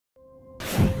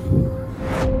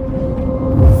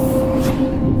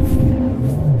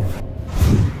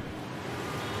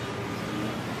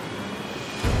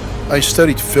I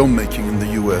studied filmmaking in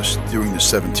the US during the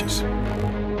 70s.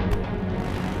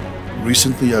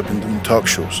 Recently, I've been doing talk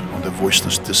shows on the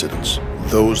voiceless dissidents,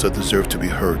 those that deserve to be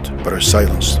heard but are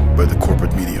silenced by the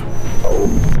corporate media.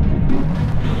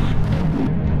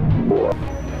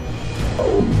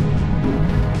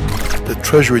 The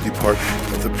Treasury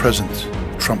Department of the present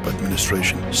Trump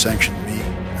administration sanctioned me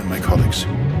and my colleagues.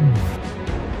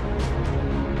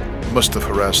 Must have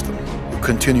harassed them. We'll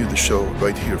continue the show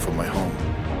right here from my home.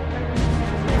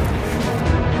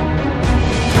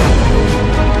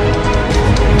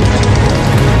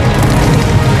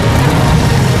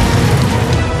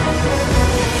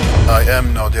 I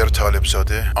am Nader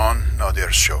Talebzadeh on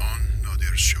Nader's show.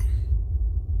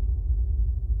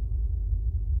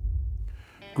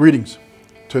 Greetings.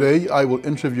 Today I will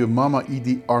interview Mama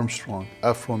Edie Armstrong,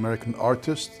 Afro-American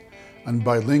artist and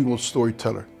bilingual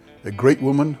storyteller, a great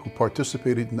woman who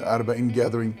participated in the Arbaeen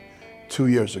gathering 2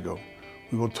 years ago.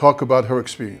 We will talk about her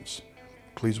experience.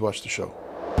 Please watch the show.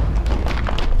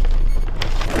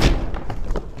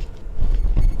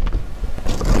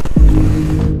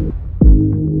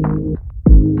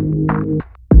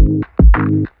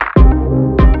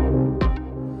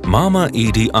 Mama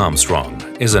Edie Armstrong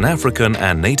is an African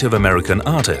and Native American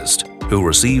artist who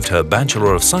received her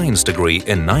Bachelor of Science degree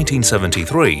in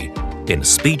 1973 in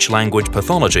Speech Language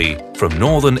Pathology from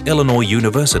Northern Illinois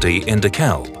University in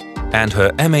DeKalb and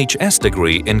her MHS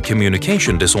degree in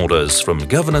Communication Disorders from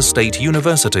Governor State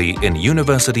University in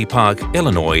University Park,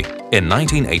 Illinois in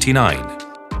 1989.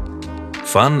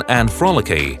 Fun and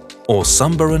frolicky, or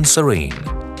somber and serene.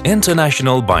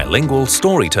 International bilingual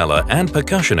storyteller and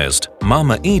percussionist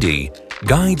Mama Edie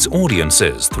guides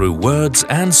audiences through words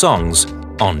and songs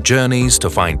on journeys to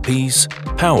find peace,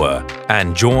 power,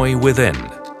 and joy within.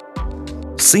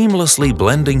 Seamlessly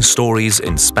blending stories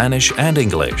in Spanish and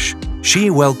English,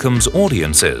 she welcomes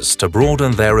audiences to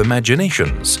broaden their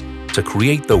imaginations, to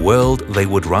create the world they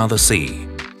would rather see,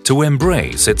 to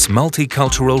embrace its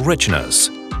multicultural richness,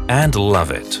 and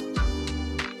love it.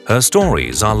 Her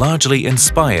stories are largely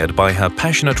inspired by her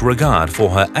passionate regard for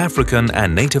her African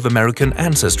and Native American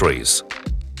ancestries.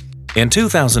 In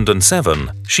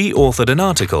 2007, she authored an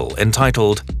article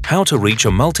entitled How to Reach a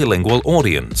Multilingual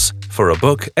Audience for a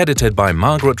book edited by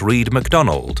Margaret Reed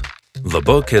MacDonald. The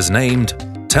book is named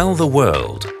Tell the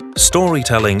World: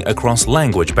 Storytelling Across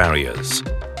Language Barriers.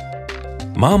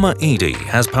 Mama Edie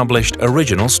has published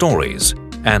original stories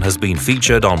and has been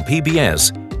featured on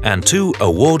PBS and 2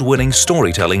 award-winning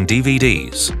storytelling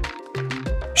DVDs.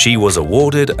 She was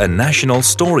awarded a National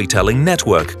Storytelling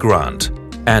Network grant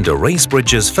and a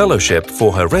RaceBridges Fellowship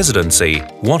for her residency,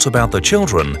 What About the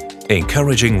Children?,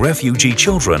 encouraging refugee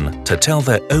children to tell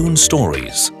their own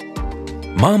stories.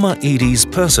 Mama Edie's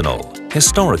personal,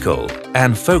 historical,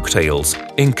 and folk tales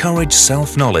encourage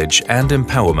self-knowledge and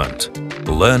empowerment,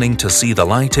 learning to see the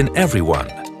light in everyone,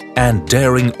 and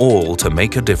daring all to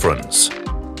make a difference.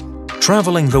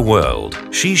 Traveling the world,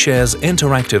 she shares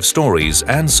interactive stories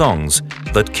and songs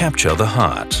that capture the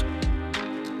heart.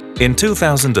 In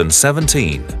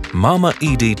 2017, Mama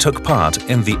Edie took part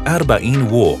in the Arbaeen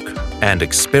Walk and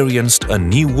experienced a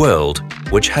new world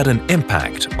which had an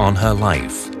impact on her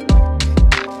life.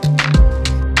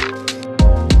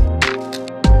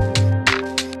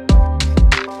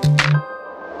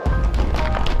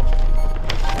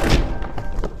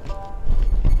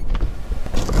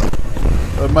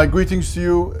 My greetings to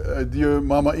you, dear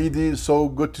Mama Edie. So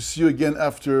good to see you again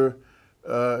after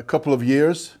a couple of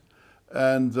years.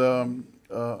 And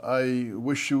I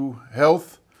wish you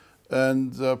health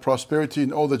and prosperity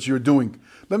in all that you're doing.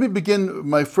 Let me begin.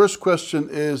 My first question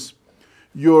is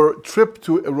your trip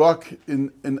to Iraq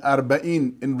in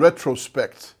Arbaeen, in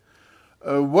retrospect.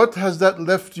 What has that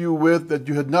left you with that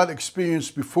you had not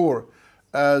experienced before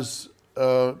as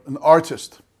an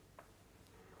artist?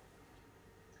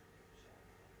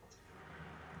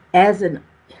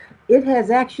 It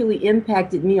has actually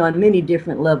impacted me on many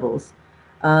different levels.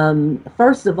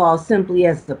 First of all, simply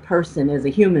as a person, as a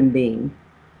human being,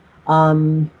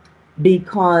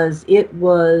 because it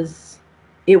was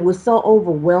so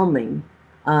overwhelming.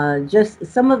 Just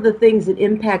some of the things that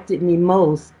impacted me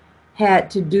most had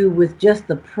to do with just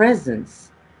the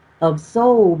presence of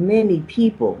so many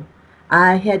people.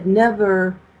 I had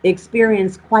never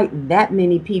experienced quite that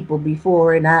many people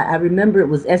before, and I remember it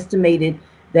was estimated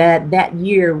that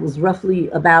year was roughly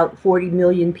about 40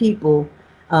 million people,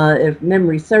 if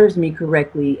memory serves me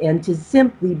correctly. And to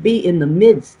simply be in the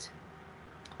midst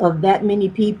of that many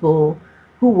people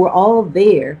who were all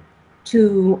there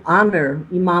to honor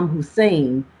Imam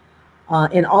Hussein,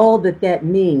 and all that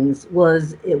means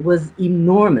was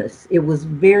enormous. It was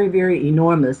very, very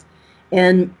enormous.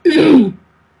 And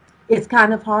it's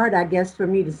kind of hard, I guess, for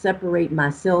me to separate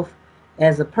myself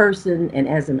as a person and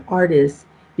as an artist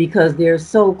because they're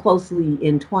so closely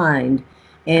entwined.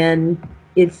 And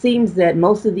it seems that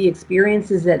most of the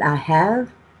experiences that I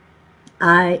have,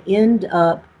 I end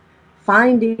up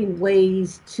finding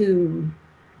ways to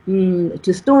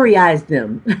storyize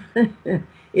them,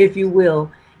 if you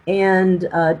will, and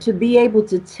to be able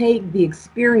to take the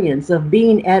experience of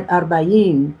being at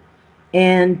Arbaeen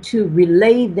and to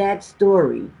relay that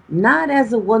story, not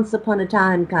as a once upon a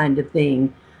time kind of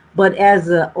thing, but as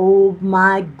a, oh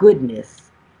my goodness,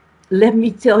 let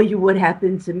me tell you what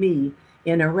happened to me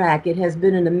in Iraq. It has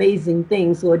been an amazing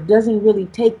thing. So it doesn't really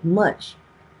take much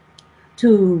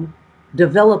to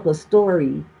develop a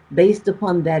story based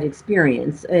upon that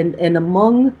experience. And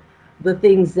among the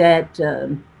things that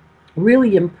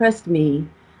really impressed me,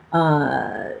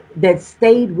 that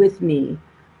stayed with me,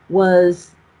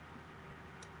 was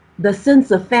the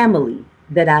sense of family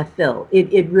that I felt.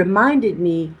 It reminded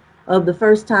me of the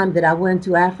first time that I went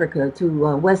to Africa,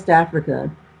 to West Africa,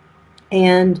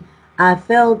 and I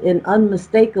felt an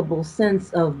unmistakable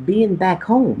sense of being back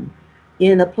home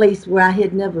in a place where I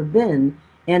had never been.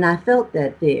 And I felt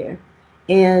that there.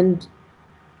 And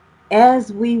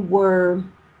as we were,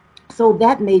 so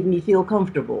that made me feel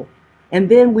comfortable. And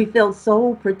then we felt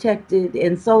so protected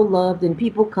and so loved, and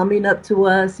people coming up to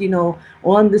us, you know,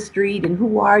 on the street, and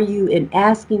who are you? And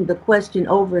asking the question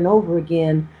over and over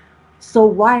again, so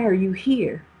why are you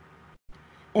here?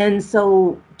 And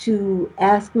so to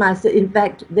ask myself, in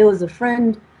fact, there was a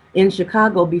friend in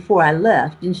Chicago before I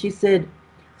left, and she said,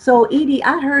 so Edie,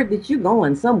 I heard that you're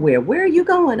going somewhere. Where are you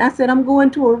going? I said, I'm going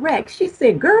to Iraq. She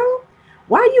said, girl,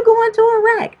 why are you going to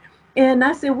Iraq? And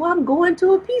I said, well, I'm going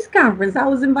to a peace conference. I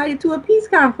was invited to a peace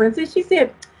conference. And she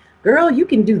said, girl, you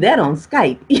can do that on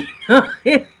Skype.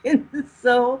 And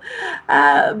so,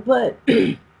 but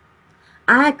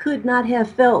I could not have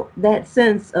felt that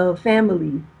sense of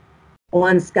family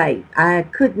on Skype. I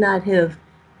could not have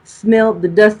smelled the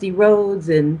dusty roads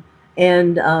and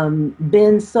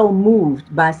been so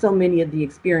moved by so many of the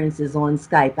experiences on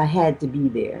Skype. I had to be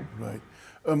there. Right.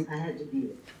 I had to be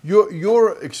there.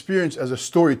 Your experience as a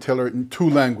storyteller in 2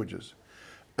 languages,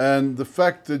 and the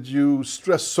fact that you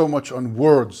stress so much on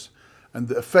words and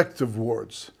the effect of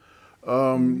words,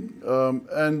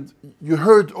 and you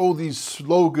heard all these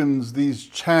slogans, these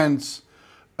chants,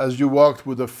 as you walked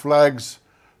with the flags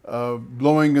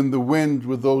blowing in the wind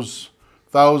with those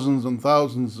thousands and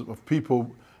thousands of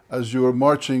people as you were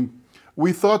marching.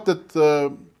 We thought that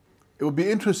it would be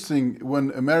interesting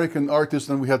when American artists,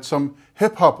 and we had some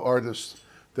hip-hop artists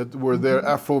that were there,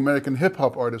 Afro-American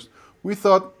hip-hop artists. We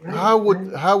thought, how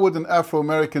would an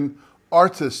Afro-American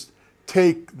artist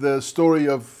take the story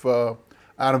of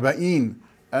Arbaeen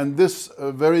and this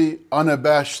very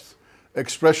unabashed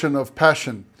expression of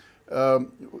passion?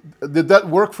 Did that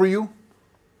work for you?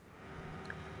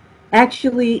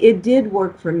 Actually, it did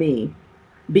work for me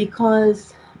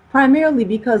primarily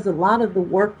because a lot of the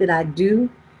work that I do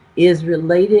is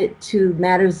related to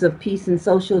matters of peace and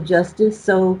social justice.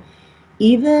 So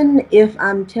even if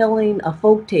I'm telling a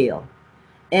folk tale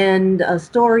and a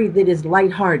story that is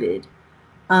lighthearted,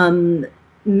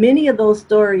 many of those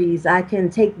stories, I can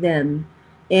take them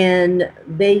and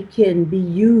they can be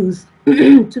used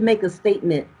to make a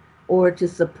statement or to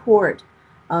support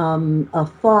a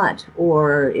thought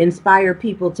or inspire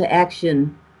people to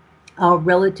action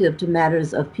relative to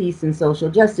matters of peace and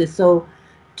social justice. So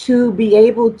to be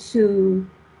able to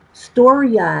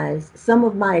storyize some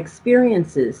of my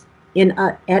experiences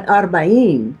at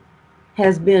Arbaeen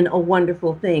has been a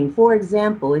wonderful thing. For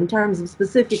example, in terms of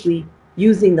specifically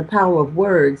using the power of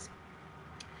words,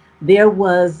 there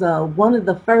was one of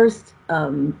the first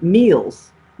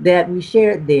meals that we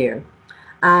shared there.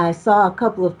 I saw a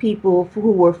couple of people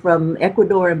who were from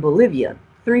Ecuador and Bolivia,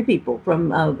 3 people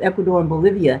from Ecuador and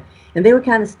Bolivia, and they were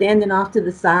kind of standing off to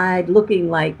the side looking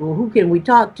like, well, who can we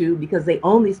talk to, because they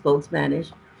only spoke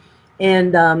Spanish.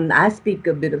 And I speak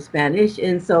a bit of Spanish,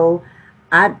 and so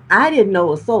I didn't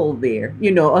know a soul there,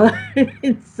 you know.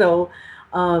 And so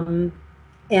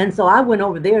I went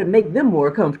over there to make them more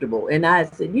comfortable. And I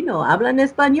said, you know, hablan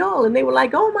español. And they were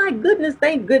like, oh my goodness,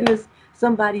 thank goodness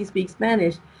somebody speaks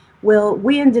Spanish. Well,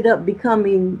 we ended up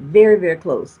becoming very, very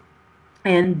close.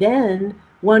 And then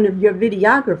one of your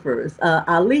videographers,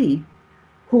 Ali,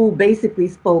 who basically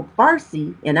spoke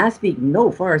Farsi, and I speak no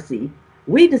Farsi,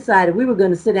 we decided we were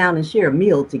going to sit down and share a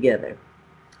meal together.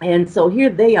 And so here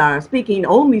they are speaking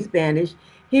only Spanish.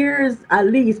 Here's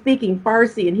Ali speaking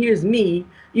Farsi, and here's me,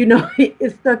 you know,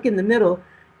 it's stuck in the middle.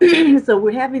 So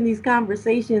we're having these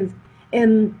conversations,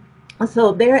 and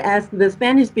so they're asking, the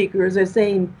Spanish speakers are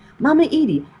saying, Mama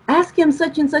Edie, ask him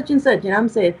such and such and such. And I'm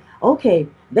saying, okay,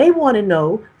 they want to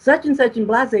know such and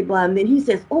blah, blah, blah. And then he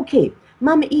says, okay,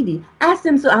 Mama Edie, ask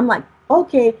them. So I'm like,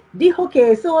 okay,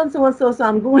 okay, so and so and so. So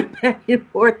I'm going back and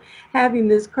forth, having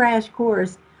this crash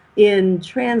course in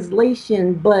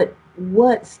translation. But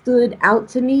what stood out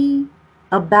to me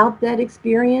about that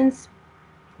experience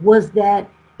was that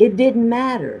it didn't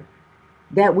matter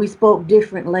that we spoke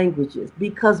different languages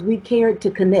because we cared to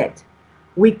connect.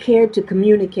 We cared to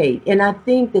communicate. And I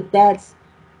think that that's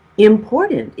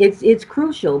important. It's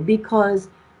crucial because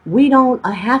we don't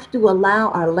have to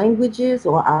allow our languages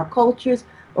or our cultures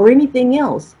or anything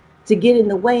else to get in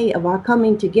the way of our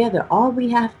coming together. All we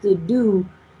have to do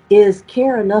is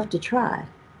care enough to try,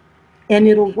 and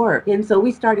it'll work. And so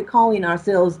we started calling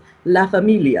ourselves La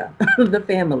Familia, the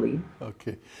family.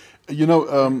 Okay. You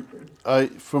know,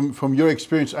 from your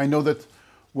experience, I know that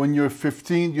when you're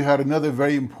 15, you had another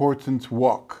very important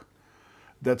walk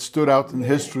that stood out in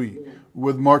history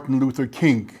with Martin Luther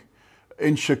King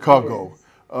in Chicago.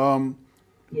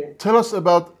 Tell us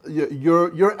about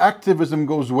your activism.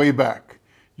 Goes way back.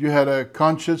 You had a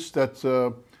conscience that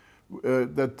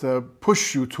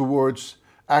pushed you towards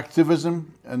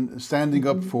activism and standing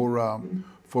up for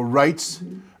rights.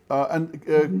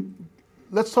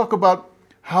 Let's talk about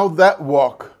how that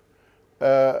walk,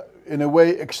 in a way,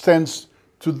 extends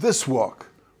to this walk,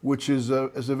 which is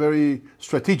a very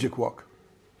strategic walk.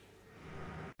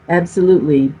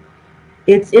 Absolutely.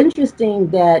 It's interesting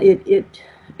that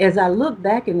as I look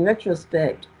back in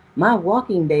retrospect, my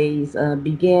walking days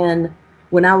began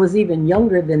when I was even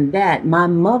younger than that. My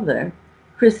mother,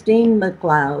 Christine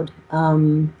McLeod,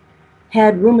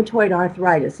 had rheumatoid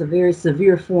arthritis, a very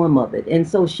severe form of it, and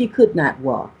so she could not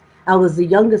walk. I was the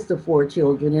youngest of 4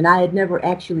 children, and I had never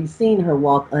actually seen her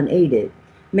walk unaided,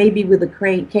 maybe with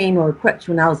a cane or a crutch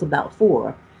when I was about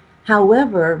 4.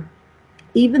 However,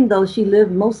 even though she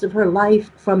lived most of her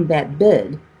life from that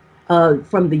bed,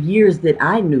 from the years that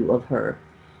I knew of her,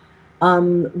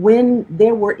 when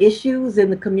there were issues in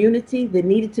the community that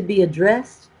needed to be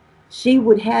addressed, she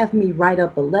would have me write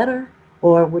up a letter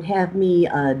or would have me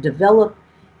develop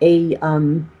a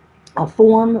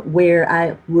form where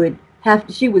I would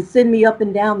she would send me up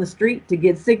and down the street to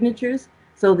get signatures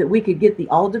so that we could get the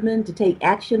aldermen to take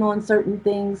action on certain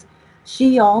things.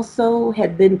 She also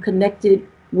had been connected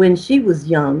when she was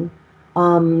young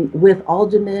with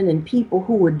aldermen and people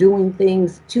who were doing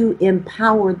things to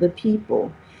empower the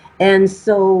people. And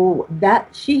so that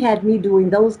she had me doing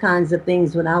those kinds of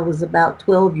things when I was about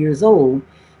 12 years old.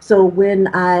 So when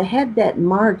I had that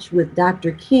march with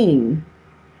Dr. King,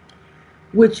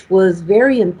 which was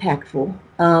very impactful,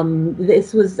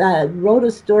 I wrote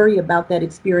a story about that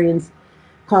experience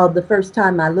called The First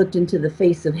Time I Looked into the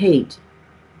Face of Hate.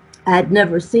 I'd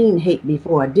never seen hate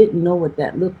before. I didn't know what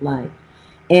that looked like.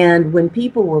 And when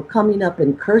people were coming up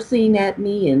and cursing at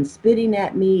me and spitting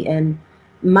at me, and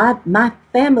my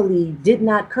family did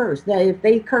not curse. That if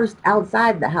they cursed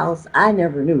outside the house, I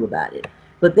never knew about it.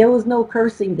 But there was no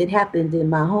cursing that happened in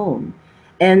my home.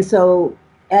 And so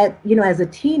as a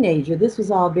teenager, this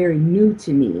was all very new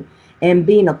to me, and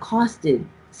being accosted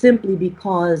simply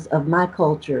because of my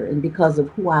culture and because of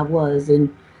who I was and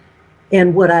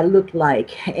what I looked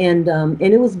like. And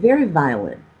it was very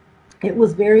violent. It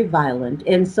was very violent.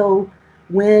 And so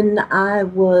when I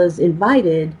was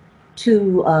invited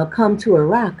to come to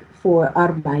Iraq for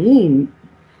Arbaeen,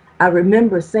 I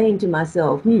remember saying to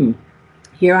myself,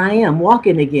 here I am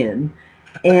walking again.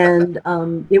 And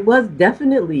it was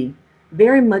definitely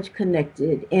very much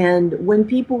connected. And when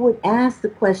people would ask the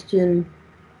question,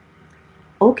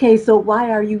 okay, so why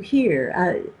are you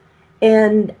here?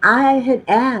 And I had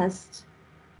asked,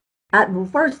 well,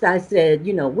 first I said,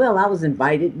 well, I was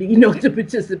invited, to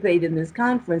participate in this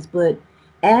conference. But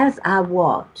as I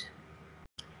walked,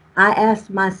 I asked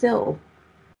myself,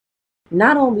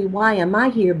 not only why am I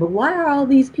here, but why are all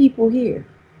these people here?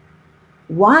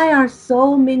 Why are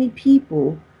so many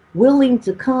people willing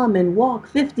to come and walk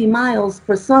 50 miles,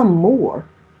 for some more,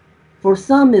 for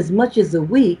some as much as a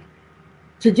week,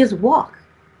 to just walk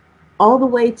all the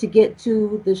way to get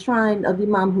to the shrine of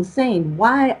Imam Hussein?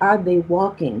 Why are they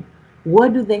walking?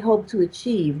 What do they hope to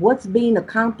achieve? What's being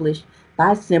accomplished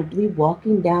by simply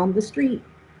walking down the street?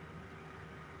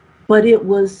 But it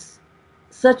was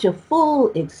such a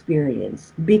full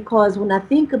experience, because when I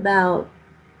think about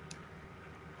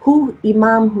who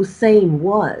Imam Hussein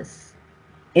was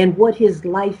and what his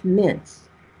life meant,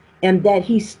 and that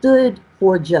he stood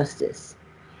for justice,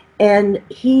 and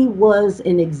he was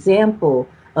an example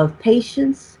of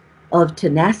patience, of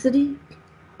tenacity,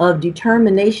 of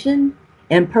determination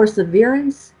and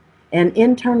perseverance and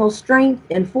internal strength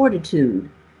and fortitude.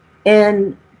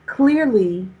 And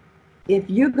clearly if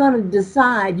you're going to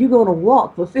decide you're going to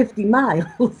walk for 50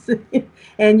 miles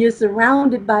and you're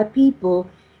surrounded by people,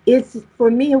 it's,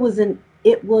 for me, it was an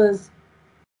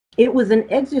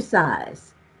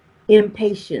exercise in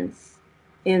patience,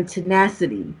 in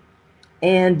tenacity,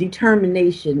 and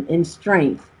determination and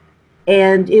strength.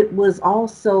 And it was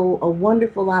also a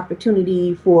wonderful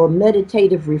opportunity for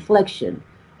meditative reflection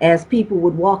as people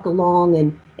would walk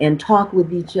along and talk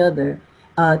with each other,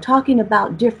 talking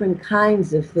about different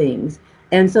kinds of things.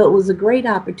 And so it was a great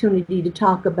opportunity to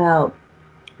talk about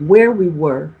where we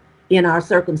were in our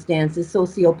circumstances,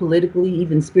 socio-politically,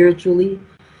 even spiritually,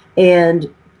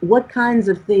 and what kinds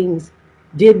of things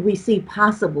did we see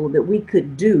possible that we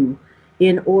could do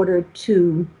in order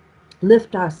to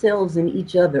lift ourselves and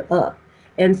each other up.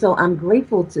 And so I'm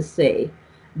grateful to say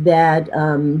that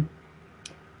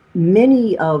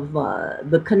many of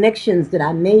the connections that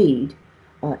I made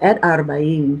at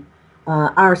Arbaeen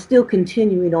are still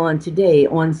continuing on today.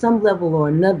 On some level or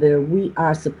another, we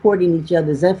are supporting each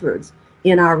other's efforts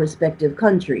in our respective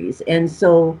countries. And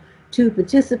so to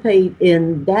participate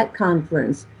in that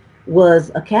conference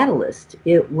was a catalyst.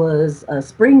 It was a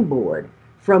springboard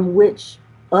from which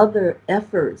other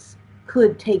efforts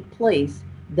could take place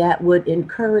that would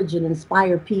encourage and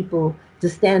inspire people to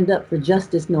stand up for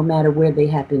justice no matter where they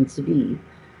happen to be.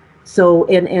 So,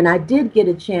 and I did get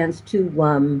a chance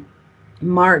to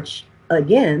march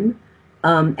again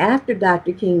after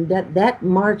Dr. King. That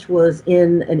march was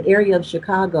in an area of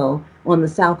Chicago on the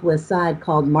southwest side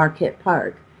called Marquette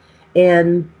Park.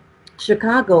 And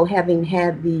Chicago, having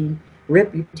had the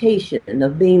reputation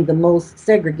of being the most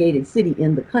segregated city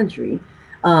in the country,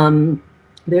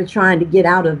 they're trying to get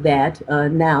out of that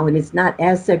now, and it's not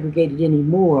as segregated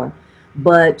anymore.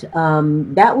 But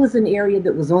that was an area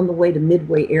that was on the way to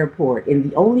Midway Airport. And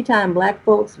the only time Black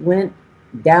folks went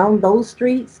down those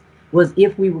streets was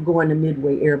if we were going to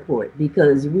Midway Airport,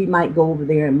 because we might go over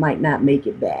there and might not make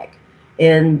it back.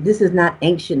 And this is not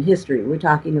ancient history. We're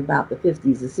talking about the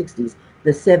 50s, the 60s,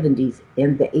 the 70s,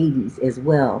 and the 80s as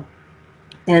well.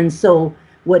 And so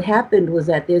what happened was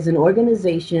that there's an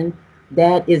organization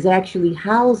that is actually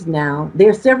housed now. There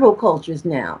are several cultures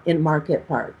now in Marquette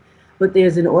Park, but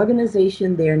there's an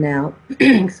organization there now,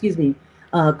 excuse me,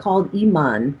 called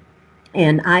IMAN,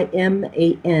 and IMAN,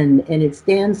 and it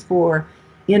stands for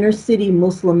Inner City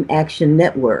Muslim Action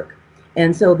Network.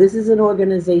 And so this is an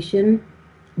organization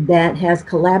that has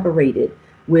collaborated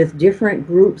with different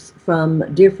groups from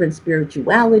different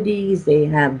spiritualities. They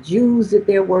have Jews that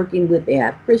they're working with, they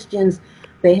have Christians,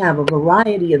 they have a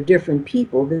variety of different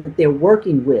people that they're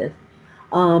working with.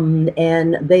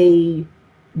 And they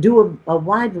do a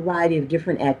wide variety of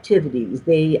different activities.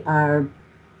 They are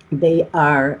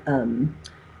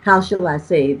how shall I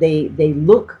say, they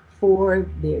look for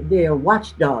their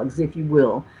watchdogs, if you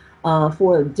will,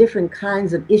 for different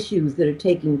kinds of issues that are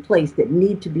taking place that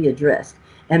need to be addressed.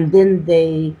 And then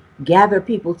they gather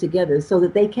people together so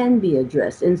that they can be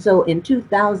addressed. And so in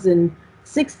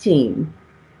 2016,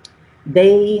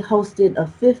 they hosted a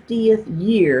 50th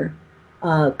year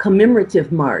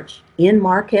commemorative march in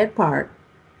Marquette Park,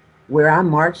 where I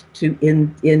marched to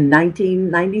in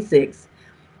 1996.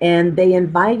 And they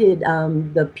invited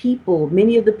the people,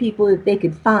 many of the people that they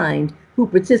could find who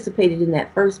participated in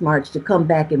that first march, to come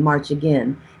back and march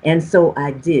again. And so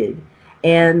I did.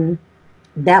 And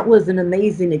that was an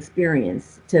amazing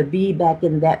experience, to be back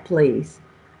in that place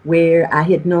where I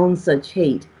had known such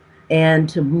hate, and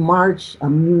to march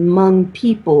among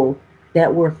people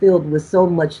that were filled with so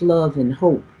much love and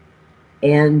hope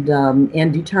and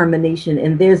determination.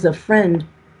 And there's a friend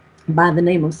by the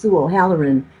name of Sue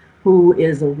O'Halloran, who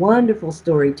is a wonderful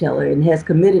storyteller and has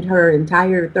committed her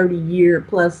entire 30-year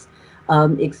plus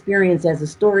experience as a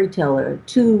storyteller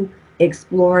to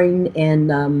exploring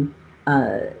and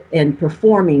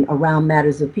performing around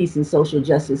matters of peace and social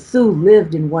justice. Sue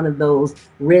lived in one of those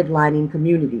redlining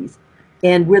communities,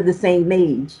 and we're the same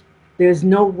age. There's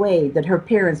no way that her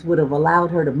parents would have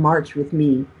allowed her to march with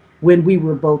me when we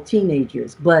were both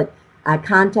teenagers. But I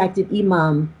contacted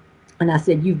Imam and I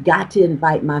said, you've got to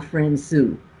invite my friend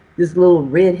Sue, this little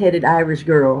red-headed Irish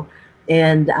girl.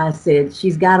 And I said,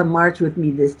 she's got to march with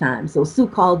me this time. So Sue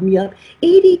called me up.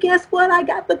 Edie, guess what? I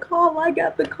got the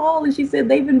call. And she said,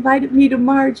 they've invited me to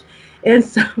march. And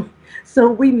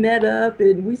so we met up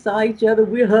and we saw each other.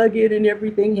 We're hugging and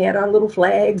everything, had our little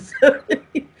flags,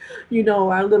 you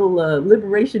know, our little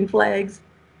liberation flags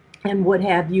and what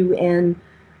have you. And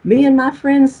me and my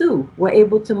friend Sue were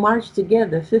able to march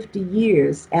together 50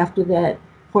 years after that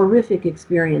horrific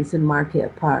experience in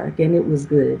Marquette Park. And it was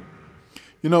good.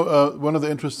 You know, one of the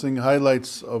interesting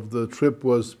highlights of the trip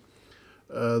was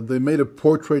they made a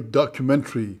portrait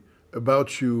documentary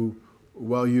about you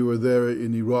while you were there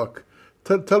in Iraq.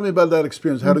 Tell me about that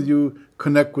experience. How did you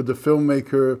connect with the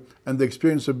filmmaker and the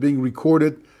experience of being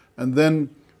recorded and then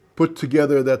put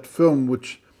together that film,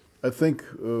 which I think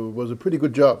was a pretty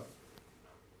good job?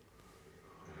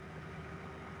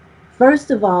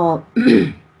 First of all,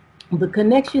 the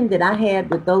connection that I had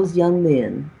with those young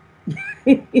men,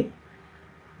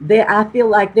 I feel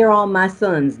like they're all my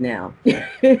sons now.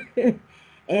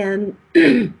 And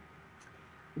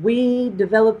we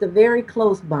developed a very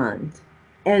close bond.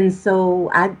 And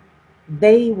so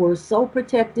they were so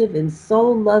protective and so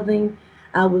loving.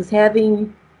 I was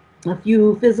having a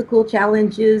few physical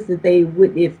challenges that they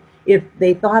would, if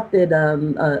they thought that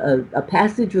a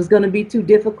passage was going to be too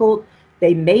difficult,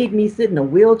 they made me sit in a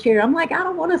wheelchair. I'm like, I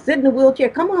don't want to sit in a wheelchair.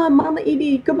 Come on, Mama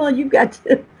Edie, come on, you got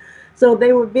to. So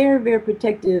they were very, very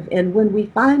protective. And when we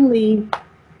finally,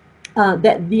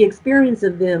 that the experience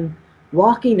of them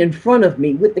walking in front of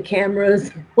me with the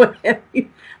cameras, what have you,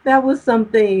 that was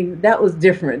something that was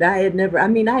different. I had never, I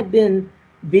mean, I'd been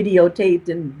videotaped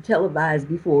and televised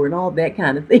before and all that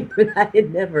kind of thing, but I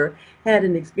had never had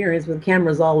an experience with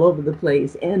cameras all over the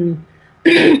place. And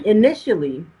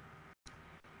initially,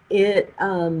 it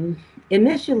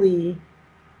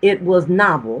was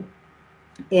novel,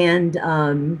 and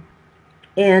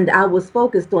I was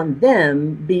focused on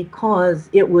them because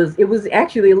it was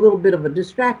actually a little bit of a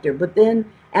distractor. But then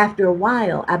after a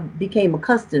while, I became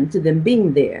accustomed to them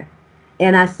being there,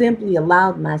 and I simply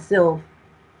allowed myself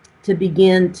to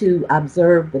begin to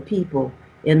observe the people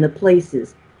and the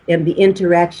places and the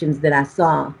interactions that I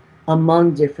saw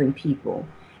among different people.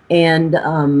 And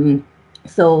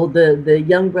so the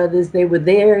young brothers, they were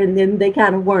there, and then they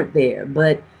kind of weren't there,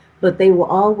 but they were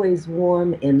always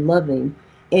warm and loving.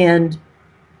 And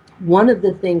one of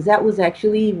the things, that was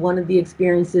actually one of the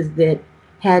experiences that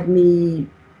had me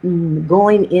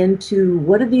going into,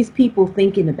 what are these people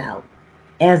thinking about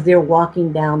as they're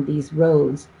walking down these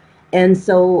roads? And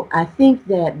so I think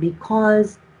that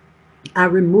because I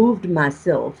removed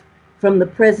myself from the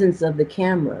presence of the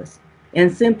cameras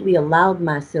and simply allowed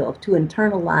myself to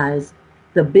internalize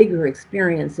the bigger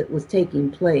experience that was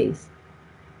taking place,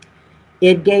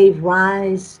 it gave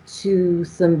rise to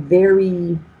some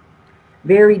very,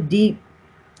 very deep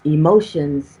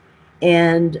emotions.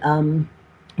 And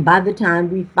by the time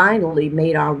we finally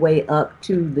made our way up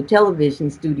to the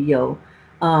television studio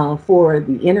for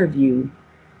the interview,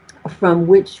 from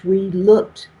which we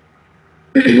looked,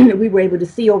 we were able to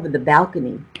see over the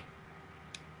balcony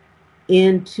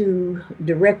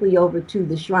directly over to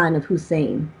the shrine of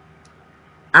Hussein.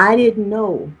 I didn't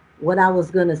know what I was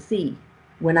going to see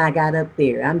when I got up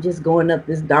there. I'm just going up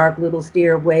this dark little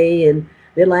stairway, and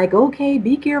they're like, okay,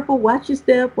 be careful, watch your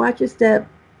step, watch your step.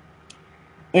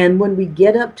 And when we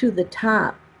get up to the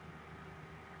top,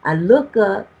 I look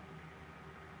up,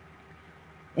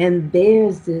 and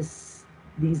there's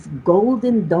these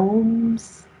golden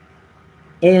domes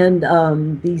and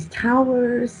these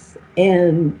towers,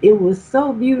 and it was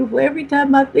so beautiful. Every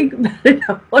time I think about it,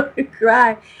 I want to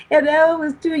cry. And that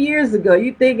was 2 years ago.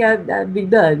 You'd think I'd be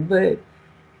done, but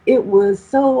it was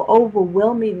so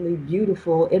overwhelmingly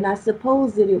beautiful. And I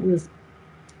suppose that it was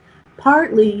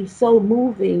partly so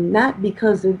moving, not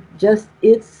because of just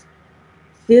its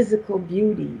physical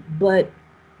beauty, but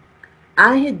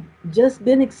I had just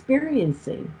been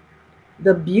experiencing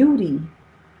the beauty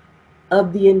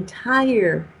of the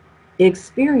entire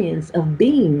experience of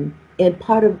being a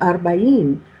part of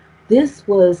Arbaeen. This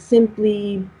was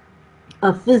simply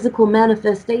a physical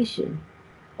manifestation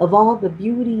of all the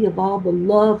beauty, of all the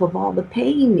love, of all the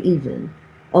pain, even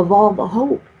of all the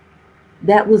hope.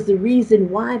 That was the reason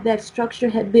why that structure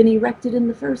had been erected in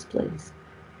the first place,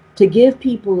 to give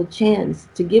people a chance,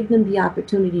 to give them the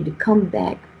opportunity to come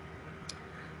back,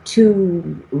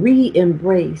 to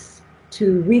re-embrace,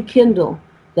 to rekindle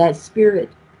that spirit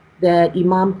that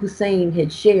Imam Hussein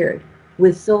had shared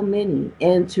with so many,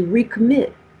 and to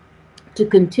recommit to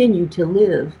continue to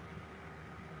live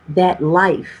that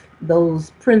life,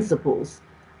 those principles,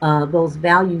 those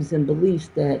values and beliefs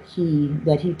that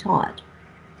he taught.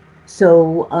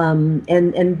 So and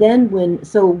then when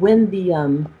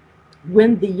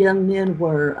the young men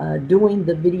were doing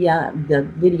the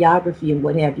videography and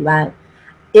what have you,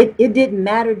 it didn't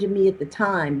matter to me at the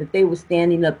time that they were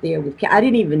standing up there with, I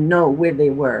didn't even know where they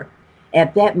were.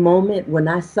 At that moment when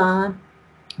I saw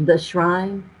the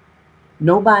shrine,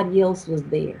 nobody else was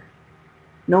there.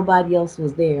 Nobody else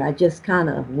was there. I just kind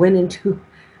of went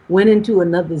into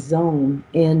another zone,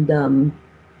 and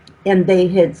they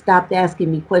had stopped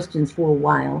asking me questions for a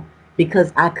while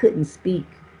because I couldn't speak.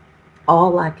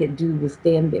 All I could do was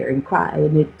stand there and cry,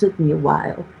 and it took me a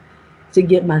while. to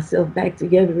get myself back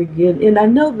together again. And I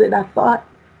know that I thought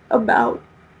about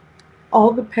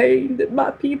all the pain that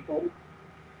my people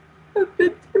have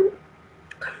been through.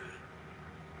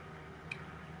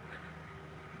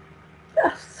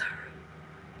 Yes,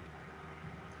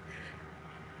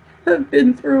 have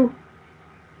been through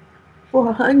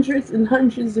for hundreds and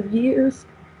hundreds of years.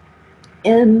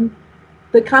 And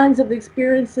the kinds of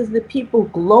experiences that people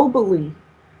globally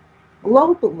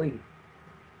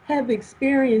have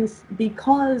experienced,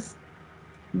 because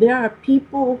there are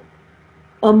people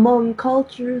among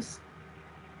cultures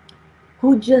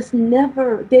who just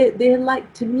never, they're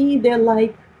like, to me, they're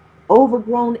like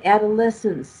overgrown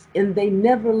adolescents, and they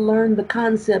never learn the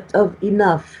concept of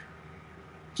enough.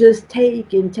 Just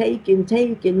take and take and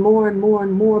take, and more and more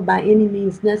and more by any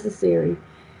means necessary.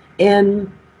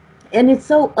 And it's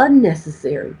so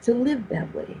unnecessary to live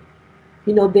that way.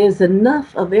 You know, there's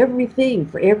enough of everything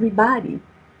for everybody,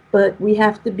 but we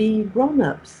have to be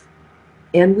grown-ups,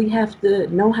 and we have to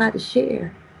know how to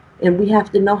share, and we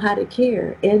have to know how to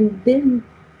care, and then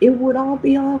it would all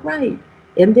be all right.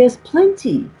 And there's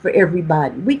plenty for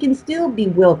everybody. We can still be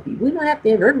wealthy. We don't have to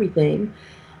have everything.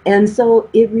 And so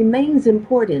it remains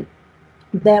important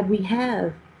that we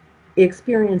have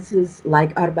experiences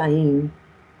like Arbaeen,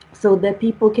 so that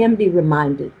people can be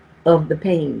reminded of the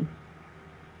pain,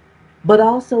 but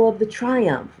also of the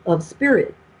triumph of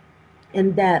spirit,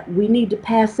 and that we need to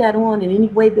pass that on in any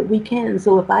way that we can.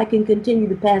 So if I can continue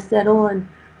to pass that on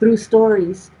through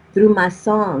stories, through my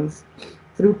songs,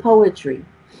 through poetry,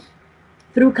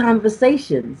 through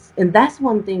conversations. And that's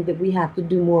one thing that we have to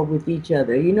do more with each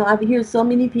other. You know, I hear so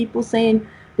many people saying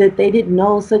that they didn't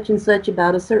know such and such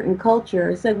about a certain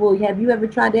culture. I said, well, have you ever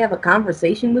tried to have a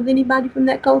conversation with anybody from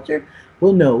that culture?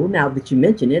 Well, no, now that you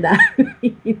mention it,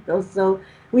 you know, so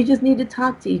we just need to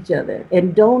talk to each other,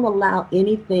 and don't allow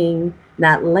anything,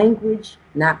 not language,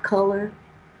 not color,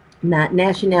 not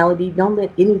nationality, don't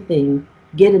let anything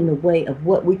get in the way of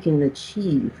what we can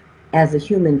achieve as a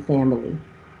human family.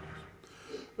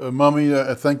 Mommy,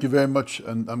 thank you very much,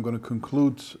 and I'm going to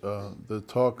conclude the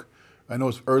talk. I know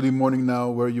it's early morning now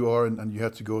where you are, and you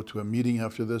had to go to a meeting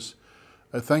after this.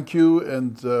 I thank you,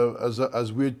 and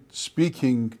as we're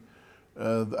speaking,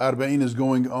 the Arbaeen is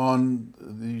going on.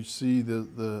 You see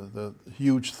the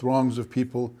huge throngs of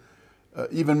people,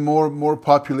 even more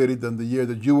populated than the year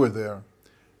that you were there,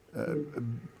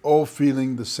 all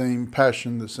feeling the same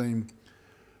passion, the same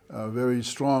very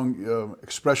strong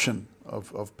expression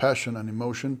of passion and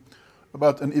emotion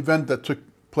about an event that took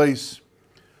place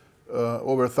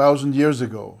over 1,000 years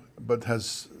ago, but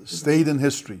has stayed in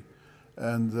history,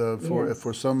 and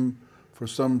for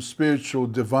some spiritual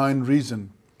divine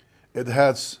reason, it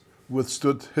has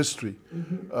withstood history.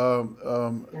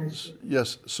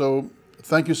 Yes. So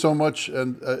thank you so much,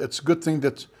 and it's a good thing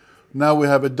that now we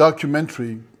have a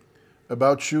documentary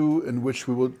about you, in which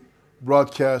we will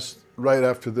broadcast right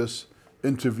after this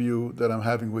interview that I'm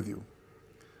having with you.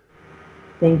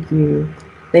 Thank you.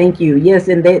 Thank you. Yes,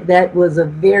 and that was a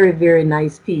very, very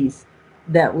nice piece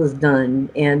that was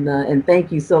done. And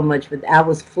thank you so much for that. I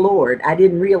was floored. I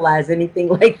didn't realize anything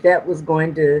like that was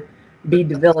going to be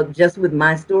developed just with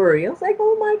my story. I was like,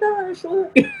 oh my gosh,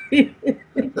 look.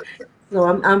 So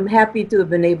I'm happy to have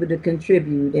been able to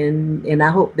contribute, and I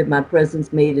hope that my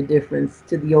presence made a difference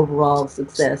to the overall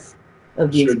success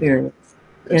of the experience.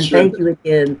 And thank you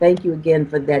again. Thank you again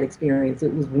for that experience.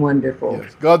 It was wonderful.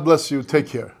 Yes. God bless you. Take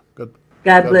care.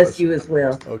 God bless you as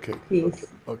well. Okay. Peace.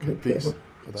 Okay. Peace.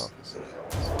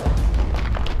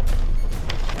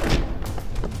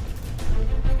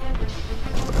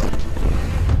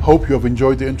 Hope you have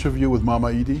enjoyed the interview with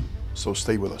Mama Edie, so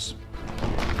stay with us.